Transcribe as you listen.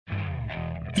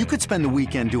You could spend the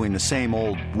weekend doing the same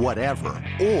old whatever,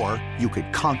 or you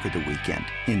could conquer the weekend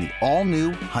in the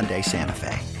all-new Hyundai Santa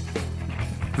Fe.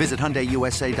 Visit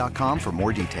HyundaiUSA.com for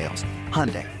more details.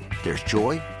 Hyundai, there's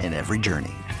joy in every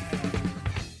journey.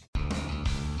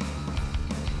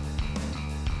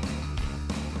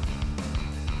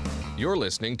 You're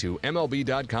listening to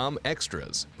MLB.com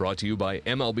Extras, brought to you by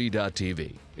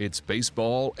MLB.tv. It's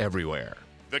baseball everywhere.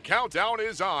 The countdown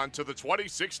is on to the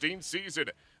 2016 season.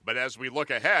 But as we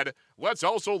look ahead, let's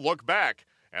also look back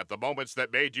at the moments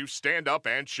that made you stand up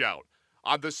and shout.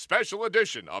 On this special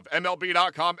edition of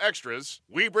MLB.com Extras,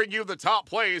 we bring you the top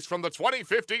plays from the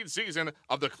 2015 season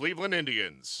of the Cleveland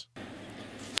Indians.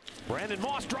 Brandon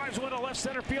Moss drives one to left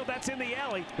center field. That's in the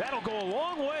alley. That'll go a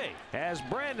long way as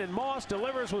Brandon Moss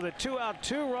delivers with a 2-out,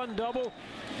 2-run double.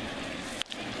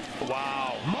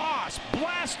 Wow. Moss,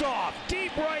 blast off,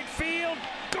 deep right field,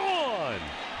 gone.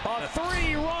 A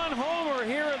 3-run homer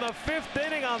here in the 5th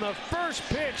inning on the first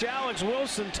pitch. Alex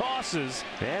Wilson tosses,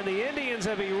 and the Indians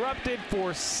have erupted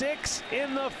for 6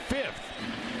 in the 5th.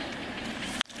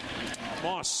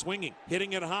 Moss swinging,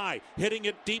 hitting it high, hitting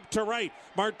it deep to right.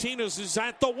 Martinez is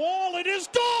at the wall. It is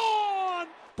gone!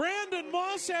 Brandon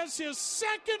Moss has his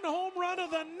 2nd home run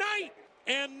of the night.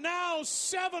 And now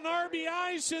 7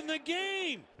 RBIs in the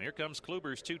game. Here comes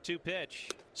Kluber's 2-2 pitch.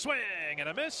 Swing and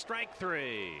a miss, strike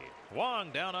 3.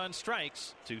 Wong down on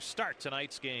strikes to start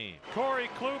tonight's game. Corey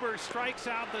Kluber strikes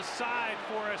out the side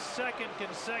for a 2nd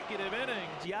consecutive inning.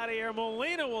 Yadier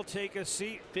Molina will take a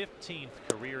seat. 15th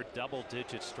career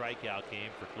double-digit strikeout game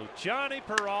for Kluber. Johnny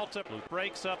Peralta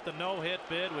breaks up the no-hit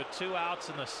bid with 2 outs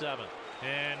in the 7th.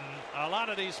 And a lot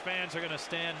of these fans are going to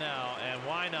stand now, and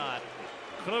why not?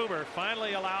 Kluber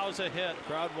finally allows a hit.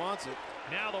 Crowd wants it.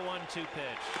 Now the 1-2 pitch.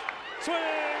 Swing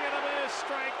and a miss,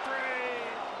 strike 3.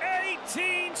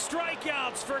 18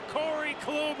 strikeouts for Corey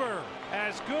Kluber.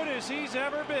 As good as he's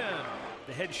ever been.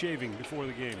 The head shaving before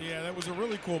the game. Yeah, that was a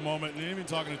really cool moment. And even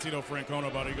talking to Tito Francona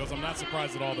about it, he goes, I'm not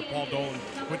surprised at all that Paul Dolan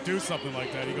would do something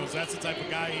like that. He goes, that's the type of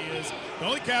guy he is. The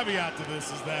only caveat to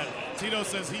this is that Tito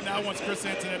says he now wants Chris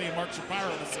Antonetti and Mark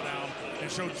Shapiro to sit down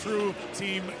and show true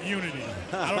team unity.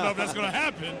 I don't know if that's going to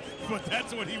happen, but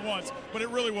that's what he wants. But it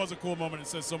really was a cool moment. It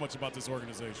says so much about this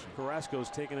organization. Carrasco's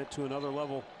taking it to another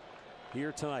level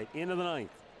here tonight, into the 9th.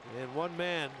 And 1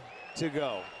 man to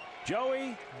go.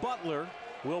 Joey Butler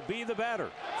will be the batter.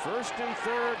 1st and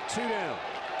 3rd, 2 down.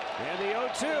 And the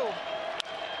 0-2.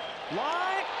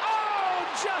 Line. Oh,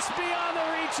 just beyond the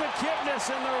reach of Kipnis,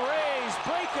 and the Rays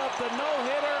break up the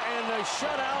no-hitter and the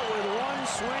shutout with 1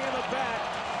 swing of the bat.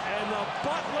 And the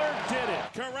Butler did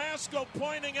it. Carrasco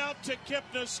pointing out to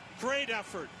Kipnis, great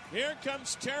effort. Here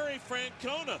comes Terry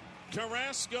Francona.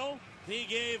 Carrasco, he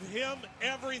gave him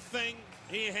everything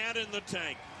he had in the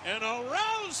tank. An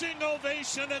arousing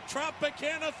ovation at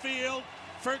Tropicana Field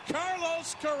for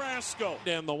Carlos Carrasco.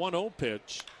 And the 1-0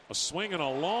 pitch, a swing and a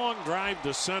long drive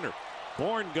to center.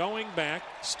 Bourne going back,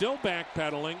 still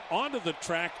backpedaling, onto the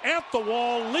track, at the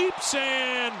wall, leaps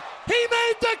in. He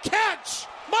made the catch!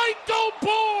 Michael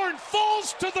Bourne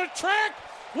falls to the track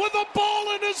with a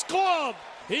ball in his glove.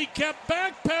 He kept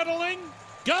backpedaling,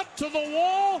 got to the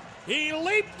wall, he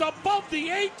leaped above the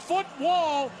 8-foot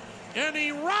wall, and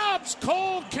he robs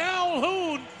Cole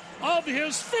Calhoun of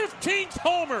his 15th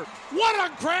homer.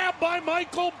 What a grab by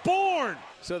Michael Bourne.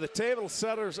 So the table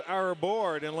setters are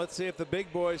aboard, and let's see if the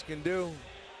big boys can do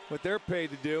what they're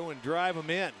paid to do and drive them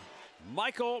in.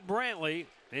 Michael Brantley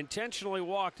intentionally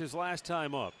walked his last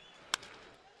time up.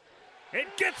 It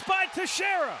gets by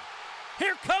Teixeira.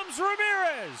 Here comes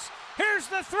Ramirez. Here's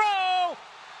the throw.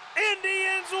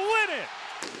 Indians win it.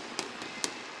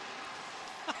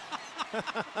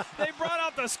 They brought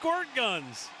out the squirt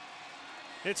guns.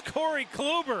 It's Corey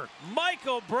Kluber.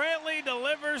 Michael Brantley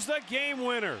delivers the game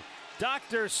winner.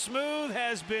 Dr. Smooth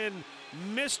has been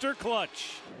Mr.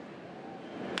 Clutch.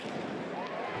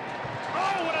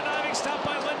 Oh, what a diving stop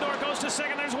by Lindor. Goes to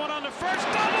second. There's one on the first.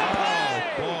 Double play!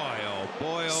 Oh, boy, oh,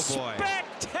 boy, oh, boy.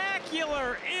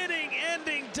 Spectacular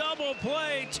inning-ending double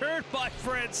play turned by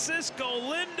Francisco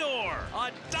Lindor.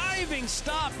 A diving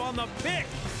stop on the pick.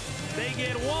 They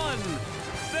get 1,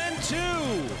 then 2.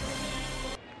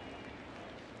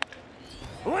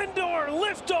 Lindor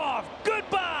liftoff.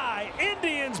 Goodbye.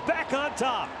 Indians back on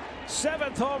top.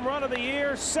 7th home run of the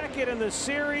year, 2nd in the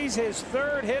series, his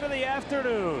 3rd hit of the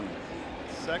afternoon.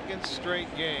 2nd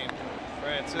straight game.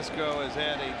 Francisco has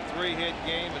had a 3-hit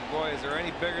game, and boy, is there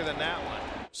any bigger than that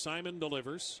one. Simon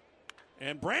delivers,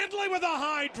 and Brantley with a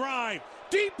high drive,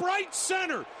 deep right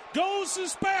center, goes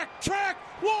his back track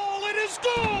wall, it is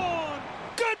gone!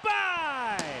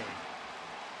 Goodbye!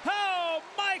 Oh,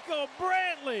 Michael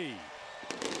Brantley!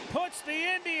 puts the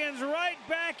Indians right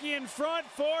back in front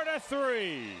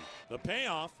 4-3. The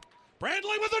payoff.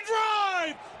 Brantley with a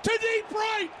drive to deep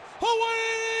right.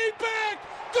 Away back.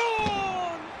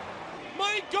 Gone.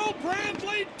 Michael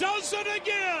Brantley does it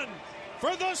again.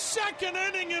 For the second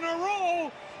inning in a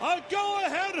row, a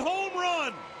go-ahead home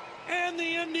run. And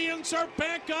the Indians are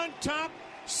back on top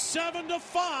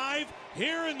 7-5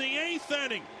 here in the 8th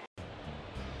inning.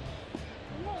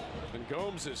 And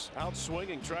Gomes is out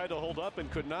swinging, tried to hold up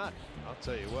and could not. I'll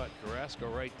tell you what, Carrasco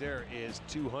right there is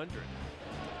 200.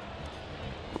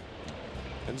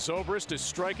 And Zobrist is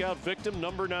strikeout victim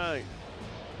number 9.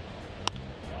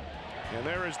 And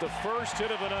there is the first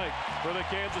hit of the night for the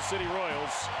Kansas City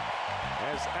Royals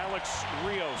as Alex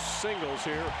Rios singles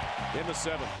here in the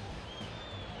 7th.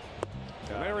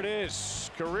 And there it is,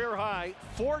 career high,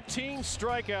 14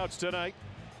 strikeouts tonight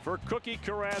for Cookie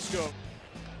Carrasco.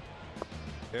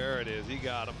 There it is, he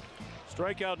got him.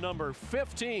 Strikeout number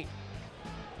 15.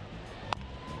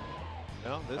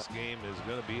 Well, this game is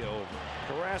going to be over.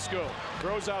 Carrasco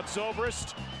throws out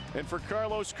Zobrist, and for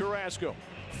Carlos Carrasco,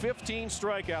 15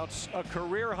 strikeouts, a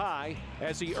career high,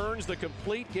 as he earns the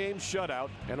complete game shutout.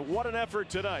 And what an effort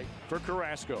tonight for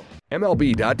Carrasco.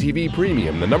 MLB.TV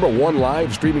Premium, the #1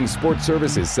 live streaming sports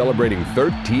service, is celebrating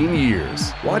 13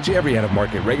 years. Watch every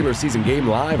out-of-market regular season game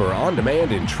live or on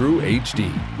demand in true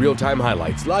HD. Real-time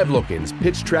highlights, live look-ins,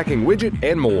 pitch tracking widget,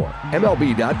 and more.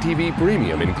 MLB.TV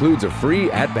Premium includes a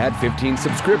free At-Bat 15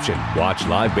 subscription. Watch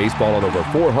live baseball on over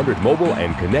 400 mobile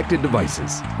and connected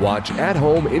devices. Watch at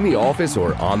home, in the office,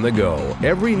 or on the go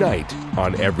every night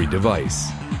on every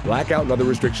device. Blackout and other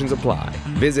restrictions apply.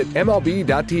 Visit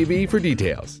MLB.TV for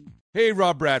details. Hey,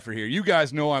 Rob Bradford here. You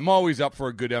guys know I'm always up for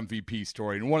a good MVP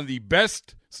story, and one of the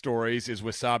best stories is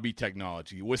Wasabi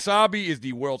Technology. Wasabi is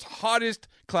the world's hottest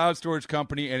cloud storage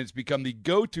company, and it's become the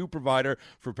go-to provider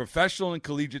for professional and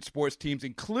collegiate sports teams,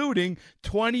 including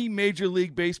 20 Major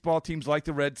League Baseball teams like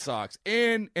the Red Sox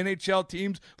and NHL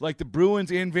teams like the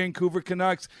Bruins and Vancouver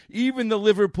Canucks. Even the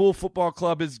Liverpool Football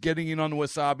Club is getting in on the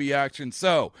Wasabi action.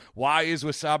 So, why is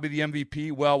Wasabi the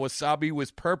MVP? Well, Wasabi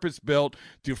was purpose-built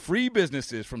to free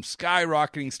businesses from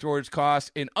skyrocketing storage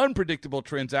costs and unpredictable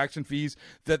transaction fees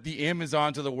that the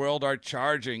Amazons of the world are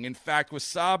charging. In fact,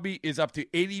 Wasabi is up to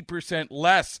 80%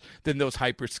 less than those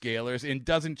hyperscalers and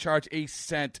doesn't charge a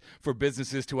cent for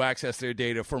businesses to access their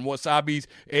data. From Wasabi's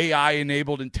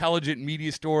AI-enabled intelligent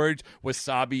media storage,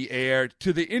 Wasabi Air,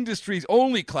 to the industry's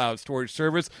only cloud storage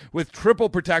service with triple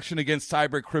protection against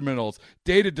cyber criminals,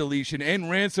 data deletion, and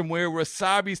ransomware,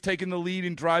 Wasabi's taken the lead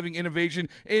in driving innovation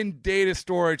in data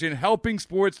storage and helping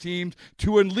sports teams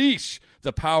to unleash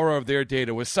the power of their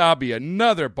data. Wasabi,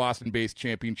 another Boston-based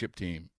championship team.